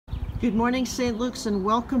Good morning, St. Luke's, and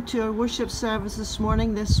welcome to our worship service this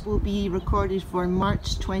morning. This will be recorded for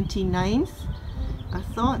March 29th. I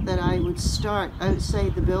thought that I would start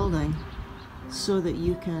outside the building so that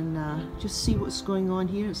you can just see what's going on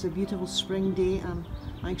here. It's a beautiful spring day. I'm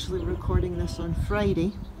actually recording this on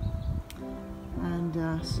Friday.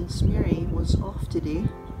 And since Mary was off today,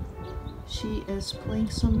 she is playing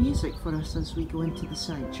some music for us as we go into the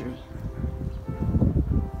sanctuary.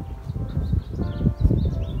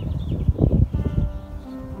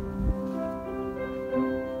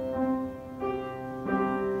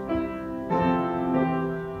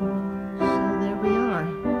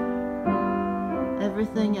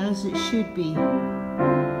 Everything as it should be.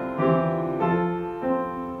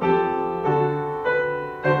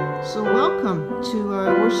 So welcome to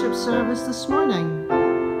our worship service this morning.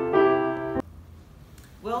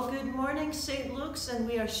 Well, good morning, St. Luke's, and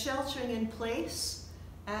we are sheltering in place,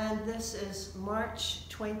 and this is March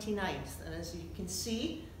 29th. And as you can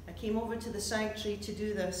see, I came over to the sanctuary to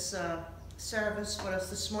do this service for us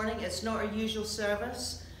this morning. It's not our usual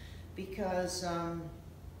service because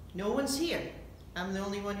no one's here. I'm the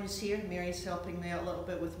only one who's here. Mary's helping me out a little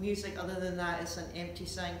bit with music. Other than that, it's an empty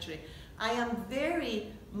sanctuary. I am very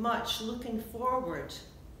much looking forward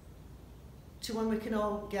to when we can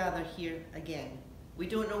all gather here again. We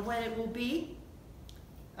don't know when it will be,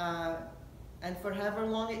 and for however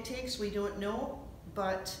long it takes, we don't know,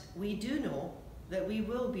 but we do know that we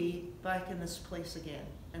will be back in this place again,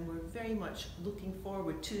 and we're very much looking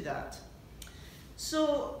forward to that.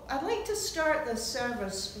 So I'd like to start this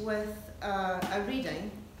service with a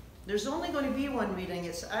reading. There's only going to be one reading.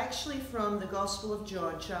 It's actually from the Gospel of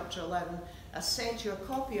John, chapter 11. I sent you a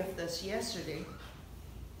copy of this yesterday.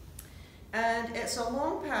 And it's a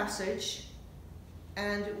long passage,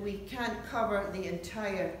 and we can't cover the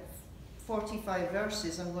entire 45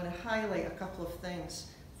 verses. I'm going to highlight a couple of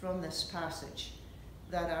things from this passage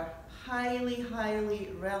that are highly,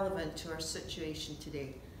 highly relevant to our situation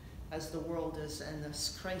today, as the world is in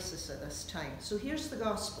this crisis at this time. So here's the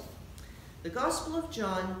Gospel. The Gospel of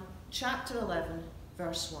John, chapter 11,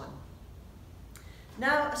 verse 1.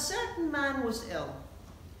 Now a certain man was ill,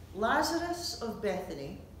 Lazarus of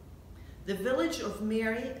Bethany, the village of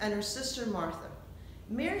Mary and her sister Martha.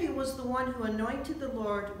 Mary was the one who anointed the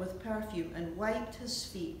Lord with perfume and wiped his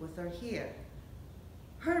feet with her hair.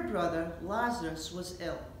 Her brother Lazarus was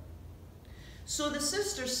ill. So the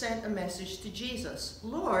sisters sent a message to Jesus,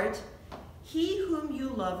 "Lord, he whom you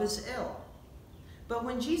love is ill." But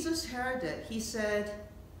when Jesus heard it, he said,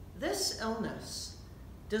 "This illness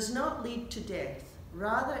does not lead to death.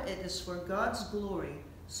 Rather, it is for God's glory,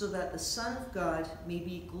 so that the Son of God may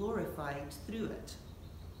be glorified through it."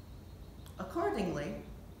 Accordingly,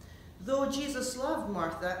 though Jesus loved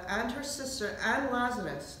Martha and her sister and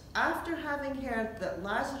Lazarus, after having heard that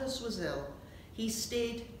Lazarus was ill, he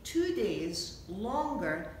stayed 2 days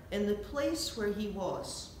longer in the place where he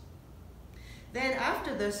was. Then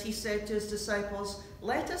after this, he said to his disciples,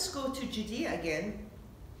 "Let us go to Judea again."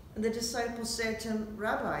 And the disciples said to him,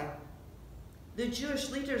 "Rabbi, the Jewish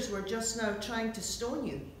leaders were just now trying to stone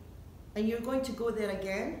you, and you're going to go there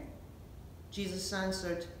again?" Jesus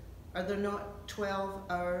answered, "Are there not 12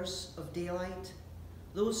 hours of daylight?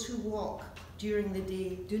 Those who walk during the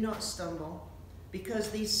day do not stumble, because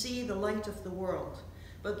they see the light of the world.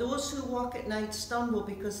 But those who walk at night stumble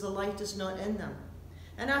because the light is not in them."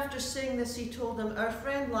 And after saying this, he told them, "Our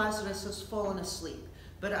friend Lazarus has fallen asleep,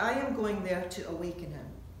 but I am going there to awaken him."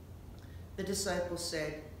 The disciples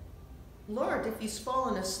said, "Lord, if he's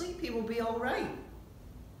fallen asleep, he will be all right."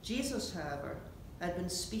 Jesus, however, had been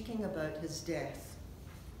speaking about his death.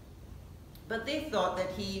 But they thought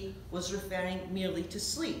that he was referring merely to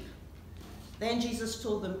sleep. Then Jesus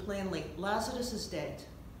told them plainly, "Lazarus is dead.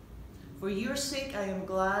 For your sake I am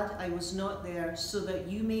glad I was not there, so that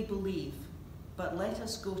you may believe. But let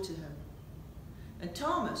us go to him." And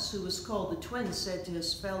Thomas, who was called the Twin, said to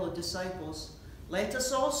his fellow disciples, "Let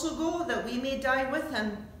us also go, that we may die with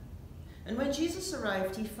him." And when Jesus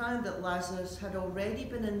arrived, he found that Lazarus had already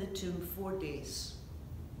been in the tomb 4 days.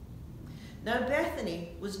 Now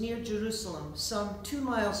Bethany was near Jerusalem, some 2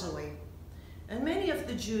 miles away. And many of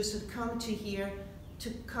the Jews had come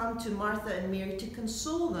to Martha and Mary to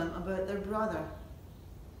console them about their brother.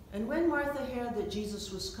 And when Martha heard that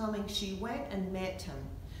Jesus was coming, she went and met him.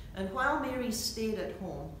 And while Mary stayed at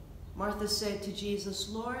home, Martha said to Jesus,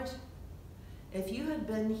 "Lord, if you had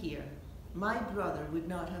been here, my brother would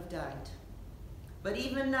not have died. But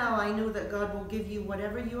even now I know that God will give you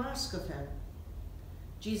whatever you ask of him."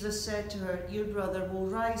 Jesus said to her, "Your brother will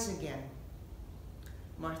rise again."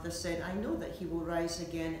 Martha said, "I know that he will rise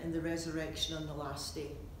again in the resurrection on the last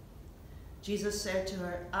day." Jesus said to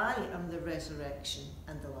her, I am the resurrection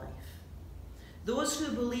and the life. Those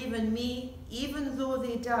who believe in me, even though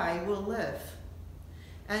they die, will live.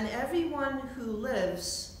 And everyone who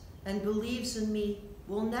lives and believes in me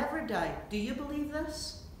will never die. Do you believe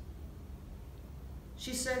this?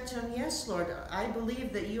 She said to him, yes, Lord, I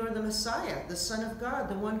believe that you are the Messiah, the Son of God,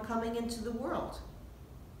 the one coming into the world.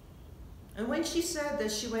 And when she said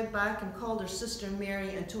this, she went back and called her sister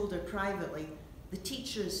Mary and told her privately, the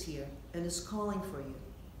teacher is here and is calling for you.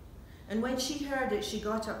 And when she heard it, she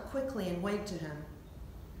got up quickly and went to him.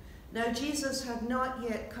 Now Jesus had not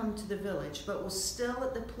yet come to the village, but was still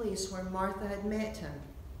at the place where Martha had met him.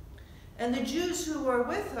 And the Jews who were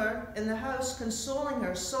with her in the house consoling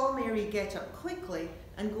her saw Mary get up quickly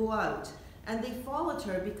and go out, and they followed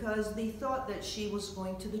her because they thought that she was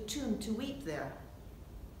going to the tomb to weep there.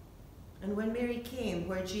 And when Mary came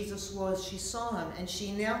where Jesus was, she saw him, and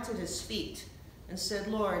she knelt at his feet and said,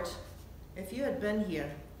 Lord, if you had been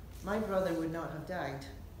here, my brother would not have died.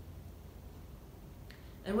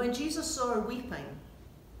 And when Jesus saw her weeping,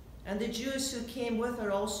 and the Jews who came with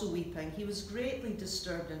her also weeping, he was greatly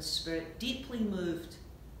disturbed in spirit, deeply moved.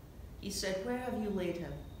 He said, where have you laid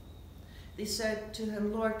him? They said to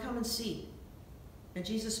him, Lord, come and see. And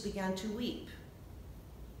Jesus began to weep.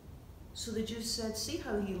 So the Jews said, see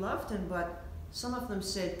how he loved him. But some of them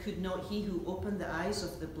said, could not he who opened the eyes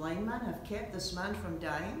of the blind man have kept this man from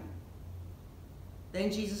dying?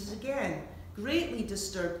 Then Jesus again, greatly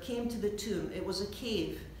disturbed, came to the tomb. It was a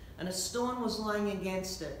cave, and a stone was lying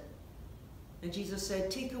against it. And Jesus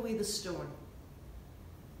said, take away the stone.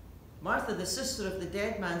 Martha, the sister of the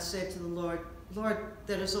dead man, said to the Lord, Lord,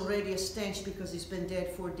 there is already a stench because he's been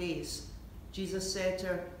dead 4 days. Jesus said to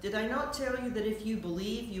her, did I not tell you that if you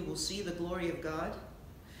believe, you will see the glory of God?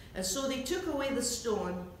 And so they took away the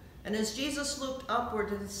stone, and as Jesus looked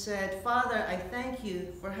upward and said, Father, I thank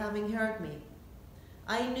you for having heard me.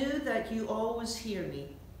 I knew that you always hear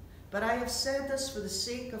me, but I have said this for the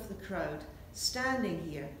sake of the crowd standing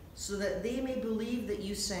here, so that they may believe that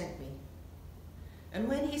you sent me. And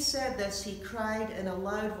when he said this, he cried in a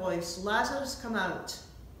loud voice, Lazarus, come out.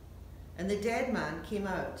 And the dead man came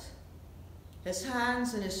out, his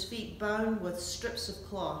hands and his feet bound with strips of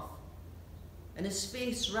cloth, and his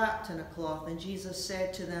face wrapped in a cloth. And Jesus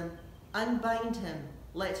said to them, unbind him,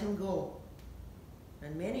 let him go.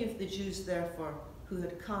 And many of the Jews, therefore, who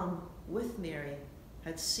had come with Mary,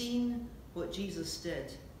 had seen what Jesus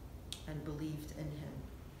did and believed in him.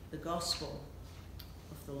 The Gospel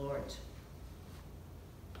of the Lord.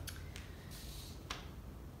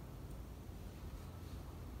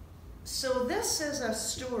 So this is a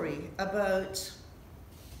story about,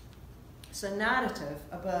 it's a narrative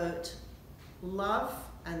about love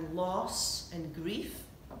and loss and grief.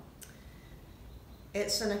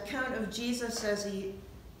 It's an account of Jesus as he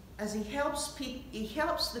helps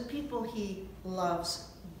the people he loves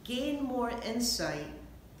gain more insight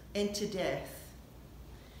into death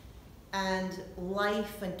and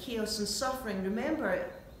life and chaos and suffering. Remember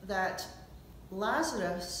that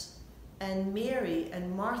Lazarus and Mary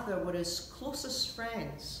and Martha were his closest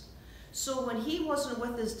friends. So when he wasn't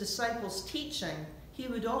with his disciples teaching, he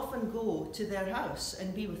would often go to their house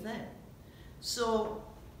and be with them. So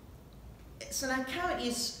it's an account.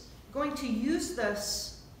 He's going to use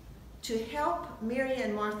this to help Mary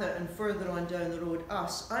and Martha, and further on down the road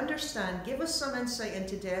us, understand, give us some insight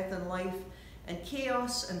into death and life and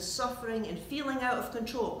chaos and suffering and feeling out of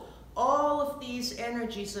control. All of these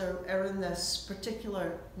energies are in this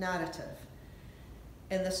particular narrative,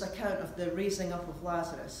 in this account of the raising up of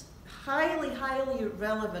Lazarus. Highly, highly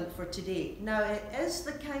relevant for today. Now, it is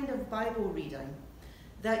the kind of Bible reading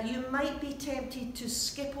that you might be tempted to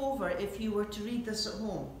skip over if you were to read this at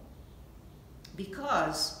home.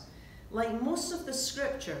 Because, like most of the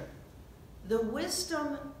scripture, the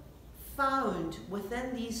wisdom found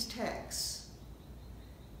within these texts,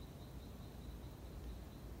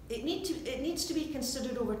 it needs to be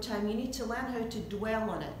considered over time. You need to learn how to dwell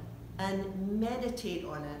on it and meditate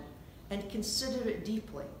on it and consider it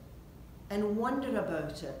deeply and wonder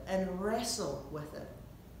about it and wrestle with it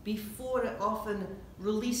before it often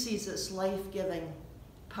releases its life-giving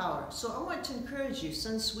power. So I want to encourage you,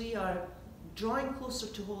 since we are drawing closer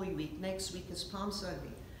to Holy Week, next week is Palm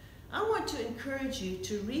Sunday, I want to encourage you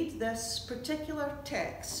to read this particular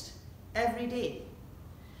text every day.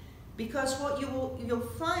 Because what you'll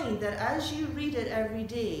find that as you read it every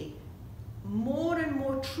day, more and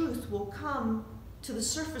more truth will come to the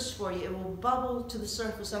surface for you. It will bubble to the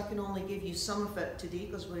surface. I can only give you some of it today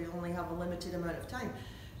because we only have a limited amount of time.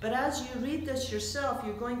 But as you read this yourself,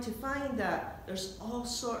 you're going to find that there's all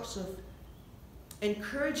sorts of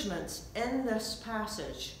encouragements in this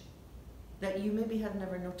passage that you maybe had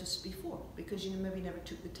never noticed before because you maybe never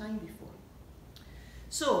took the time before.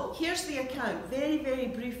 So here's the account. Very, very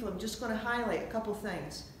briefly, I'm just going to highlight a couple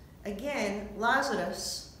things. Again,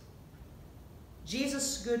 Lazarus,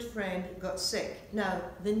 Jesus' good friend, got sick. Now,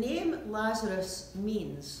 the name Lazarus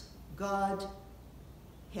means God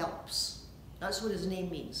helps. That's what his name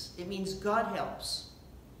means. It means God helps.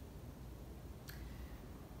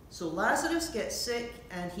 So Lazarus gets sick,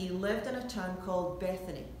 and he lived in a town called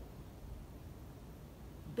Bethany.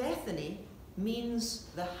 Bethany means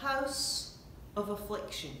the house of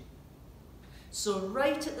affliction. So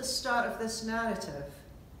right at the start of this narrative,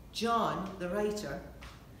 John, the writer,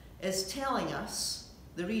 is telling us,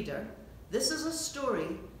 the reader, this is a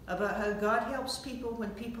story about how God helps people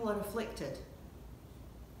when people are afflicted.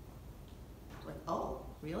 Like, oh,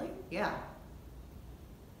 really? Yeah.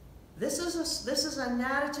 This is a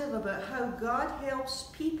narrative about how God helps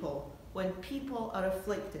people when people are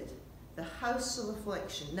afflicted. The house of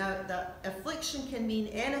affliction. Now, that affliction can mean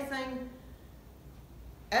anything,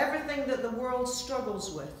 everything that the world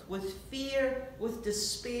struggles with fear, with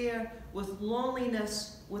despair, with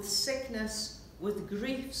loneliness, with sickness, with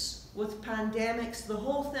griefs, with pandemics, the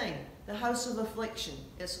whole thing, the house of affliction.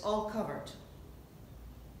 It's all covered.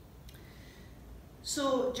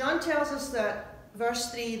 So John tells us that,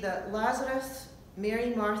 verse 3, that Lazarus, Mary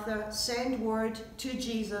and Martha send word to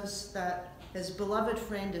Jesus that his beloved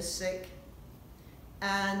friend is sick,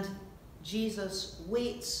 and Jesus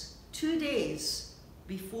waits 2 days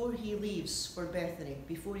before he leaves for Bethany,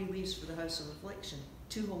 before he leaves for the house of affliction.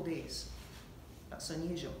 2 whole days. That's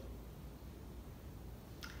unusual.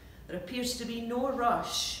 There appears to be no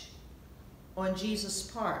rush on Jesus'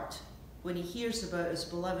 part when he hears about his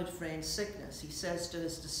beloved friend's sickness. He says to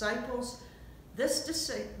his disciples, this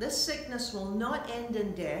sickness will not end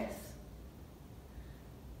in death.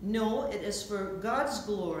 No, it is for God's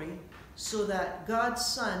glory, so that God's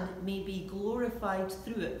Son may be glorified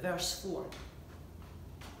through it. Verse 4.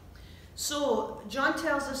 So John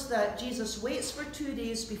tells us that Jesus waits for 2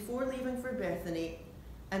 days before leaving for Bethany,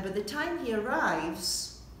 and by the time he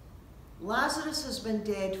arrives, Lazarus has been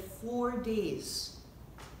dead 4 days.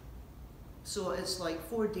 So it's like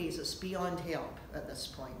 4 days, it's beyond help at this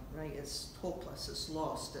point, right? It's hopeless, it's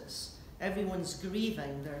lost, everyone's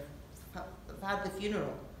grieving, they've had the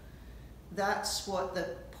funeral. That's what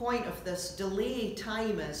the point of this delay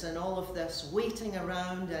time is, and all of this waiting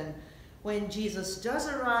around. And when Jesus does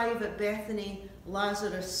arrive at Bethany,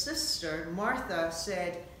 Lazarus' sister, Martha,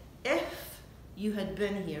 said, if you had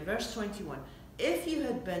been here, verse 21, if you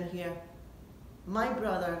had been here, my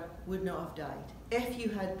brother would not have died. If you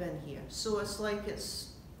had been here. So it's like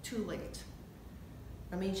it's too late.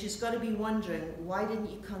 I mean, she's got to be wondering, why didn't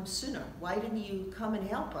you come sooner? Why didn't you come and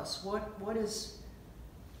help us? Where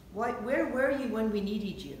were you when we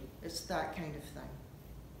needed you? It's that kind of thing.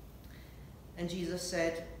 And Jesus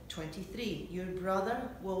said, 23, your brother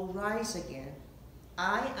will rise again.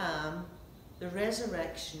 I am the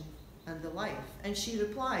resurrection and the life. And she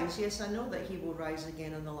replies, yes, I know that he will rise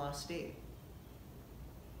again on the last day.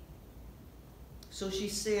 So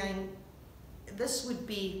she's saying, this would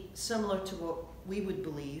be similar to what we would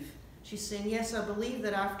believe. She's saying, yes, I believe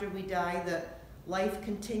that after we die, that life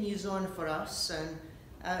continues on for us.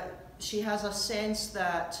 And she has a sense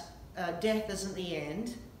that death isn't the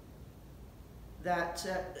end. That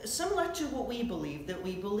similar to what we believe, that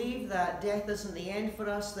we believe that death isn't the end for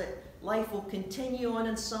us, that life will continue on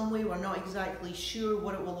in some way. We're not exactly sure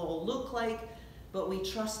what it will all look like, but we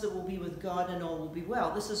trust that we'll be with God and all will be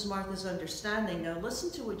well. This is Martha's understanding. Now listen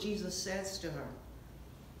to what Jesus says to her,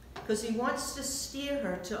 because he wants to steer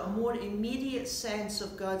her to a more immediate sense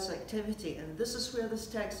of God's activity. And this is where this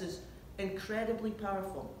text is incredibly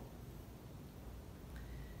powerful.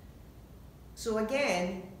 So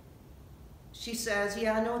again, she says,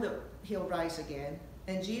 yeah, I know that he'll rise again.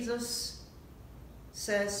 And Jesus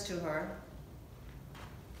says to her,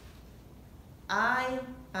 I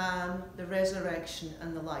am the resurrection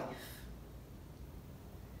and the life.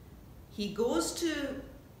 He goes to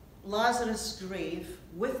Lazarus' grave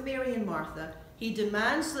with Mary and Martha. He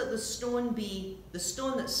demands that the stone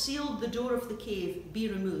that sealed the door of the cave be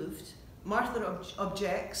removed. Martha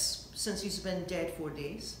objects, since he's been dead 4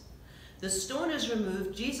 days. The stone is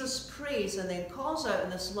removed. Jesus prays and then calls out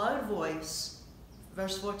in this loud voice,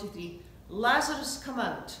 verse 43, Lazarus, come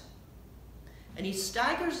out. And he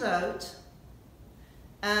staggers out,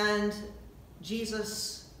 and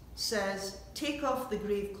Jesus says, take off the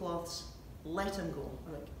grave cloths, let him go,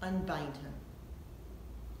 or like unbind him.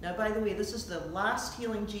 Now, by the way, this is the last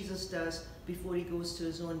healing Jesus does before he goes to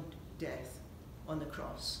his own death on the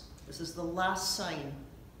cross. This is the last sign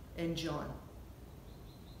in John.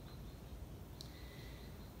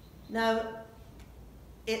 Now,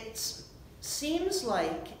 it seems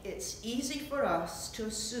like it's easy for us to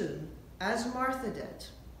assume, as Martha did,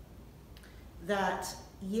 that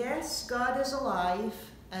yes, God is alive,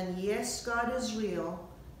 and yes, God is real,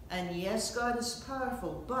 and yes, God is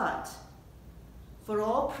powerful, but for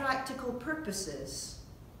all practical purposes,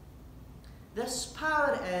 this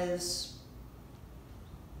power is,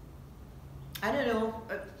 I don't know,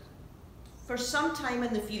 for some time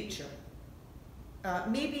in the future,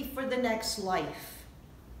 maybe for the next life,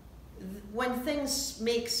 when things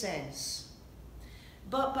make sense.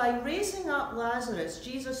 But by raising up Lazarus,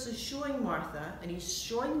 Jesus is showing Martha, and he's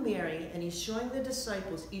showing Mary, and he's showing the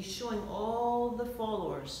disciples, he's showing all the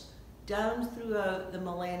followers down throughout the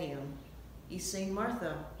millennium. He's saying,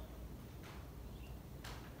 Martha,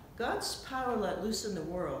 God's power let loose in the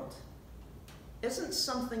world isn't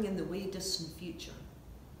something in the way distant future.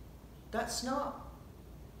 That's not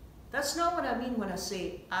what I mean when I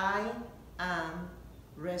say, I am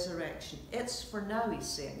resurrection. It's for now, he's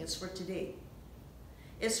saying. It's for today.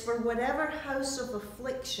 It's for whatever house of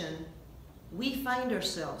affliction we find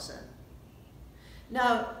ourselves in.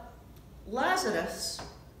 Now, Lazarus,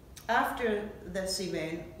 after this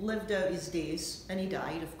event, lived out his days, and he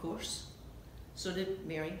died, of course. So did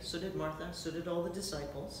Mary, so did Martha, so did all the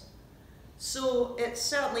disciples. So it's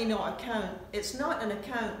certainly not an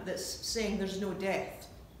account that's saying there's no death.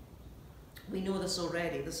 We know this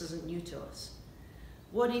already. This isn't new to us.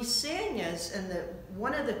 What he's saying is, and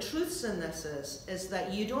one of the truths in this is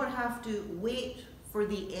that you don't have to wait for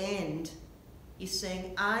the end. He's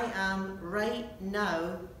saying, I am right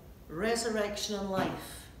now, resurrection and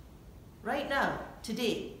life. Right now,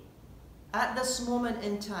 today, at this moment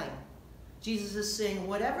in time. Jesus is saying,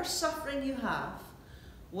 whatever suffering you have,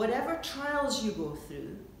 whatever trials you go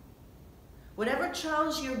through, whatever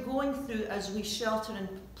trials you're going through as we shelter in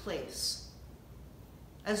place,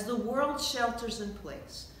 as the world shelters in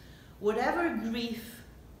place, whatever grief,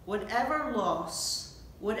 whatever loss,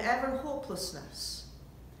 whatever hopelessness,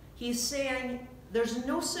 he's saying there's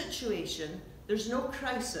no situation, there's no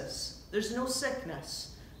crisis, there's no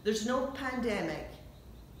sickness, there's no pandemic.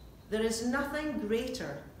 There is nothing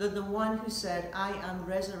greater than the one who said, I am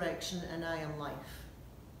resurrection and I am life.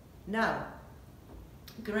 Now,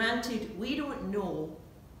 granted, we don't know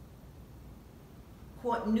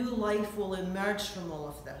what new life will emerge from all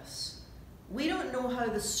of this. We don't know how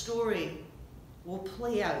the story will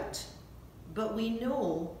play out, but we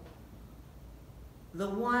know the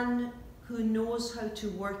one who knows how to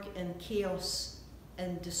work in chaos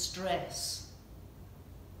and distress,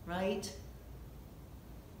 right?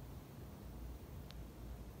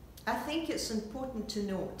 I think it's important to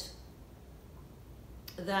note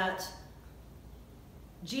that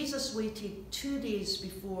Jesus waited 2 days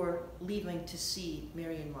before leaving to see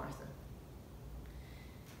Mary and Martha.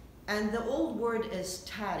 And the old word is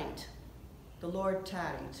tarried. The Lord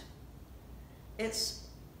tarried. It's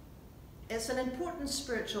an important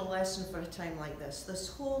spiritual lesson for a time like this. This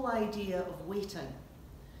whole idea of waiting.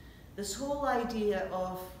 This whole idea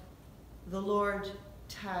of the Lord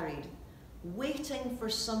tarried. Waiting for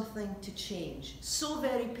something to change. So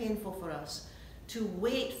very painful for us to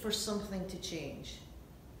wait for something to change.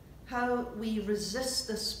 How we resist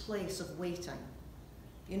this place of waiting.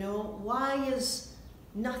 You know, why is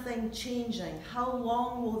nothing changing? How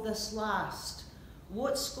long will this last?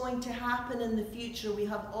 What's going to happen in the future? We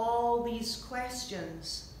have all these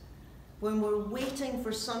questions when we're waiting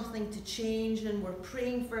for something to change, and we're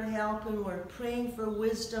praying for help, and we're praying for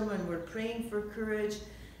wisdom, and we're praying for courage,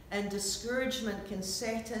 and discouragement can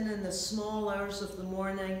set in the small hours of the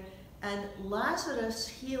morning. And Lazarus'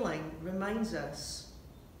 healing reminds us,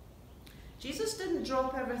 Jesus didn't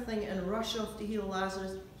drop everything and rush off to heal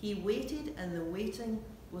Lazarus. He waited, and the waiting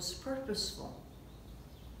was purposeful.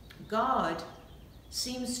 God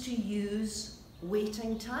seems to use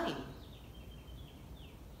waiting time.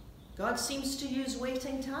 God seems to use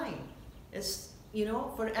waiting time. It's, you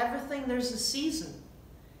know, for everything there's a season.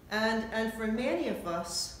 And for many of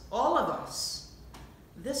us, all of us,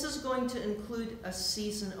 this is going to include a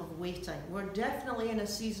season of waiting. We're definitely in a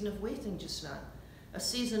season of waiting just now. A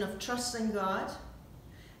season of trusting God.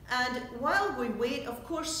 And while we wait, of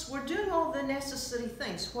course, we're doing all the necessary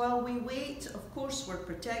things. While we wait, of course, we're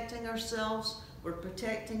protecting ourselves, we're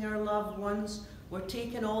protecting our loved ones, we're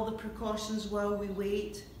taking all the precautions while we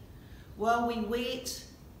wait. While we wait,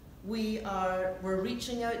 we're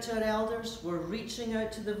reaching out to our elders, we're reaching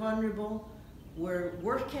out to the vulnerable, we're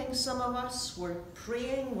working, some of us, we're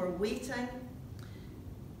praying, we're waiting.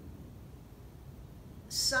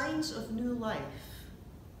 Signs of new life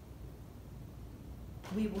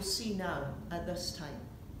we will see now at this time.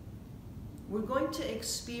 we're going to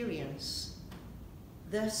experience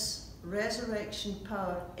this resurrection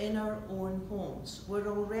power in our own homes. We're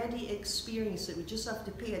already experiencing it. We just have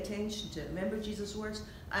to pay attention to it. Remember Jesus' words,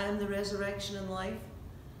 I am the resurrection and life.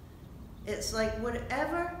 It's like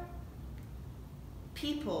wherever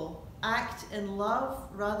people act in love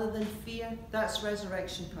rather than fear, that's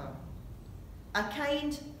resurrection power. A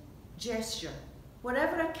kind gesture,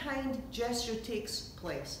 wherever a kind gesture takes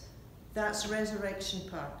place, that's resurrection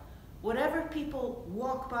power. Wherever people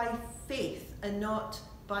walk by faith and not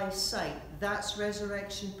by sight, that's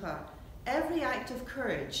resurrection power. Every act of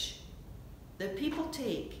courage that people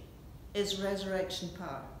take is resurrection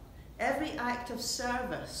power. Every act of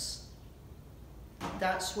service,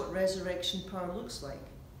 that's what resurrection power looks like.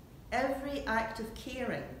 Every act of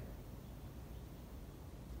caring,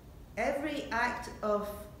 every act of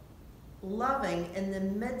loving in the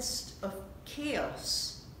midst of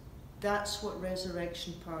chaos, that's what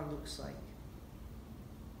resurrection power looks like.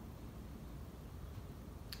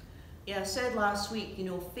 Yeah, I said last week,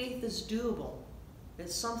 faith is doable.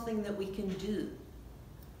 It's something that we can do.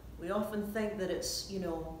 We often think that it's,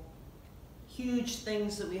 huge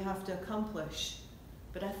things that we have to accomplish.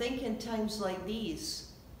 But I think in times like these,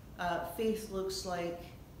 faith looks like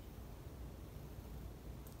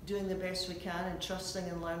doing the best we can and trusting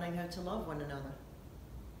and learning how to love one another.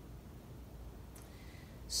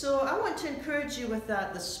 So I want to encourage you with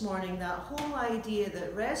that this morning, that whole idea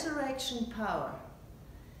that resurrection power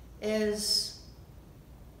is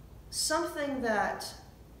something that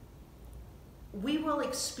we will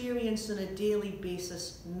experience on a daily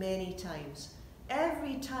basis many times.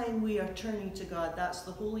 Every time we are turning to God, that's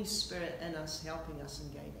the Holy Spirit in us helping us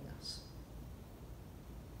and guiding us.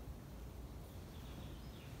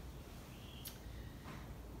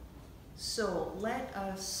 So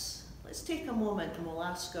let's take a moment and we'll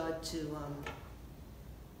ask God to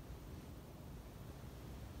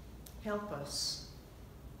help us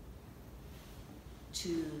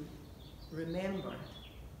to remember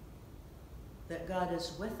that God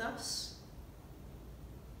is with us,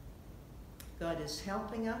 God is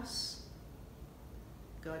helping us,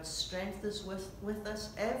 God's strength is with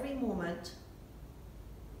us every moment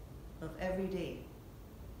of every day.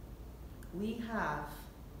 We have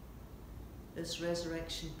this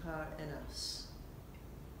resurrection power in us.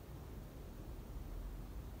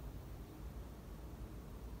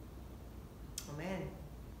 Amen.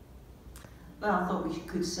 Well, I thought we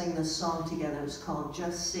could sing this song together. It's called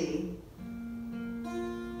Just Say.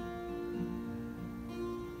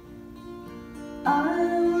 I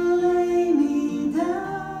will lay me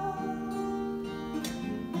down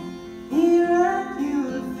here at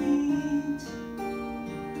your feet.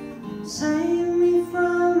 Save me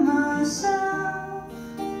from myself,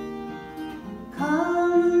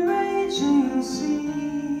 calm the raging sea.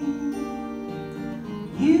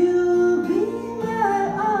 You'll be my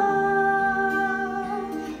eye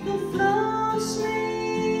that floats me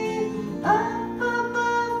up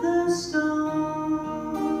above the storm.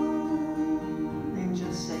 And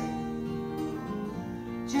just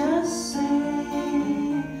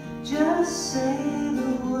say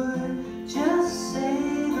the word, just say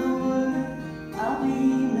the word, I'll be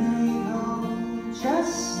made whole.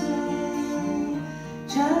 Just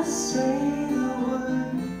say the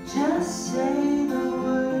word, just say the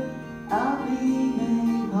word, I'll be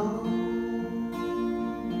made whole.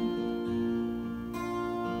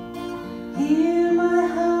 Hear my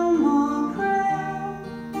humble prayer,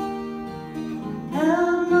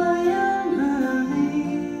 help my unbelief,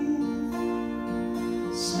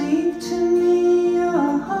 speak to me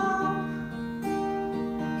your hope,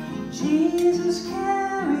 Jesus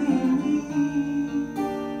carry me.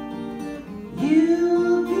 You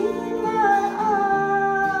will be my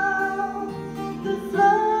arm that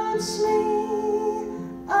floats me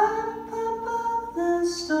up above the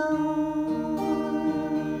storm.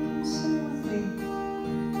 Sing with me.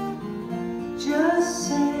 Just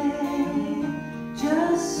say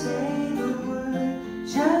the word,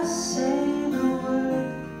 just say the word,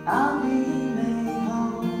 I'll be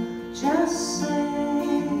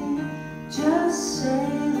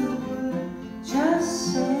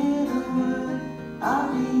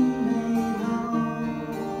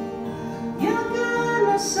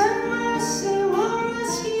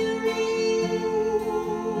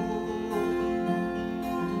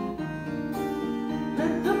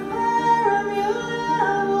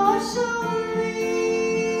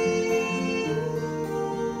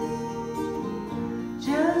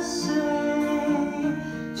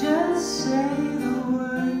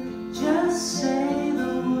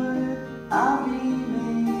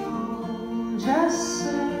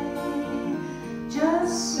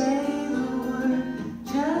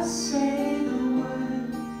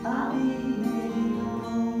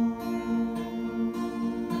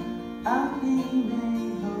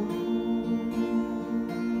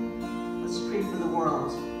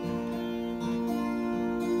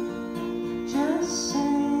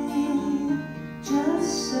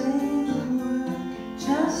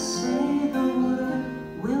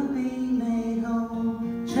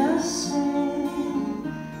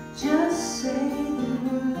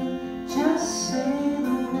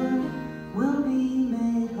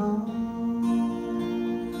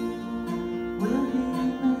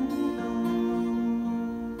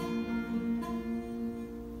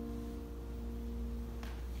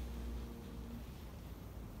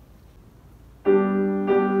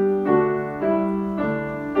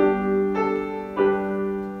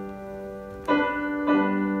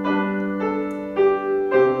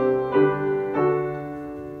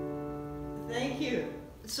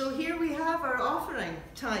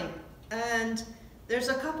time. And there's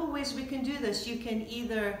a couple ways we can do this. You can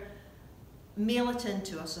either mail it in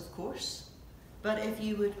to us, of course, but if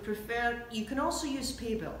you would prefer, you can also use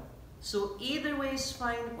PayBill. So either way is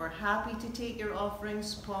fine. We're happy to take your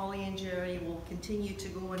offerings. Polly and Jerry will continue to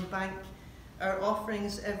go and bank our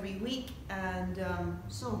offerings every week. And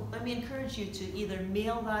so let me encourage you to either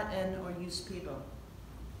mail that in or use PayBill.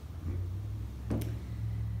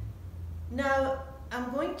 Now,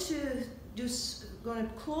 I'm going to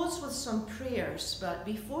close with some prayers, but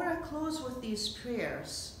before I close with these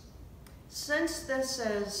prayers, since this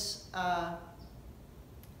is a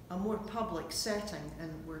more public setting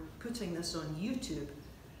and we're putting this on YouTube,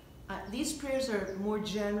 these prayers are more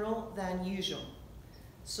general than usual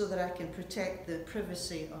so that I can protect the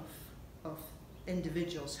privacy of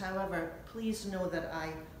individuals. However, please know that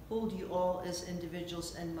I hold you all as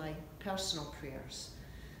individuals in my personal prayers.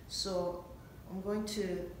 So I'm going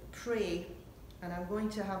to pray, and I'm going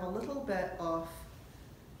to have a little bit of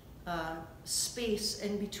space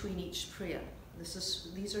in between each prayer.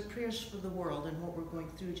 These are prayers for the world and what we're going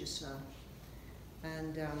through just now.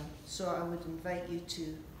 And so I would invite you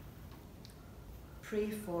to pray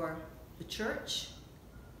for the church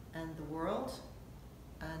and the world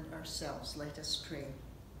and ourselves. Let us pray.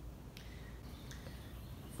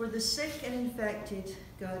 For the sick and infected,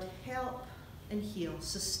 God, help and heal,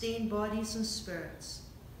 sustain bodies and spirits.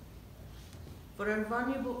 For our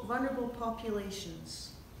vulnerable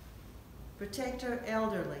populations, protect our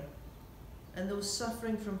elderly and those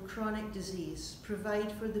suffering from chronic disease,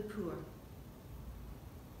 provide for the poor.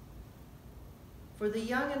 For the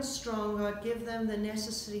young and strong, God, give them the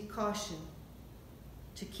necessary caution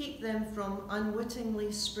to keep them from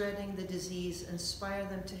unwittingly spreading the disease, inspire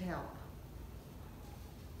them to help.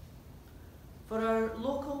 For our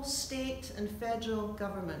local, state, and federal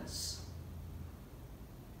governments,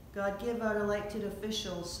 God, give our elected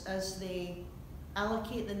officials, as they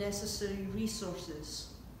allocate the necessary resources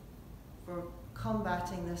for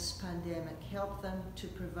combating this pandemic, help them to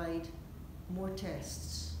provide more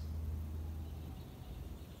tests.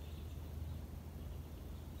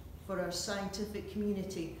 For our scientific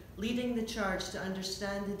community, leading the charge to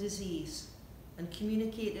understand the disease and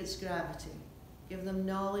communicate its gravity, give them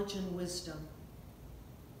knowledge and wisdom.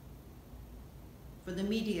 For the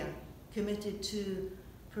media, committed to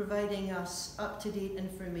providing us up-to-date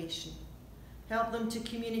information, help them to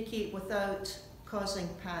communicate without causing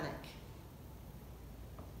panic.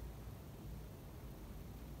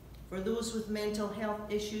 For those with mental health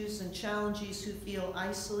issues and challenges who feel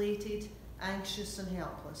isolated, anxious, and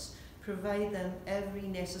helpless, provide them every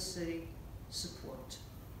necessary support.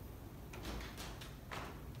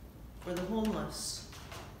 For the homeless,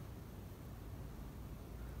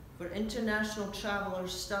 for international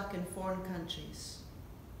travelers stuck in foreign countries,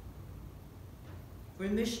 for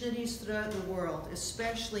missionaries throughout the world,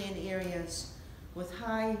 especially in areas with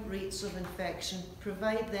high rates of infection,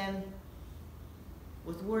 provide them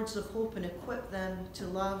with words of hope and equip them to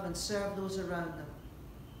love and serve those around them.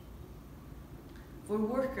 For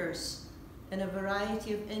workers in a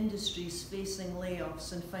variety of industries facing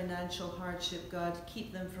layoffs and financial hardship, God,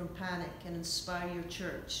 keep them from panic and inspire your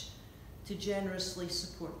church to generously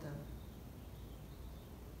support them.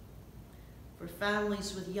 For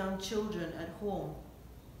families with young children at home,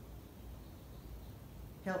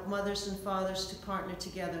 help mothers and fathers to partner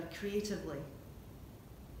together creatively.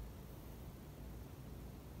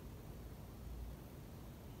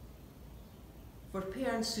 For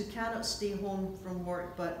parents who cannot stay home from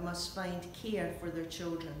work but must find care for their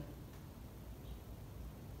children,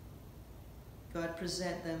 God,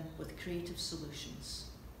 present them with creative solutions.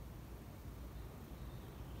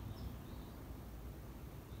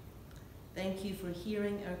 Thank you for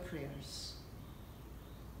hearing our prayers.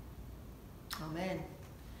 Amen.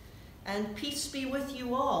 And peace be with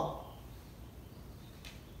you all.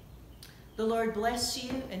 The Lord bless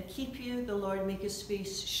you and keep you. The Lord make his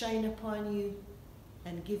face shine upon you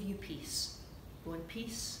and give you peace. Go in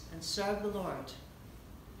peace and serve the Lord.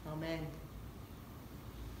 Amen.